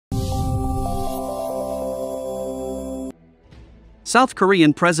South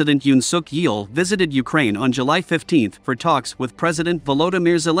Korean President Yoon Suk-yeol visited Ukraine on July 15 for talks with President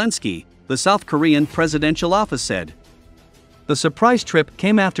Volodymyr Zelensky, the South Korean presidential office said. The surprise trip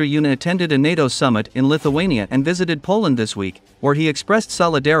came after Yoon attended a NATO summit in Lithuania and visited Poland this week, where he expressed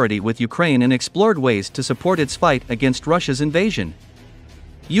solidarity with Ukraine and explored ways to support its fight against Russia's invasion.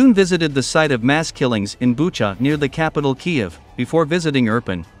 Yoon visited the site of mass killings in Bucha near the capital Kyiv, before visiting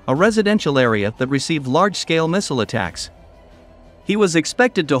Irpin, a residential area that received large-scale missile attacks. He was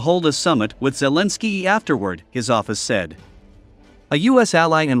expected to hold a summit with Zelensky afterward, his office said. A U.S.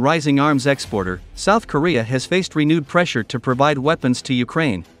 ally and rising arms exporter, South Korea has faced renewed pressure to provide weapons to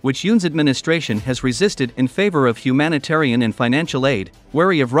Ukraine, which Yoon's administration has resisted in favor of humanitarian and financial aid,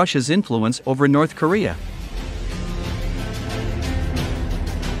 wary of Russia's influence over North Korea.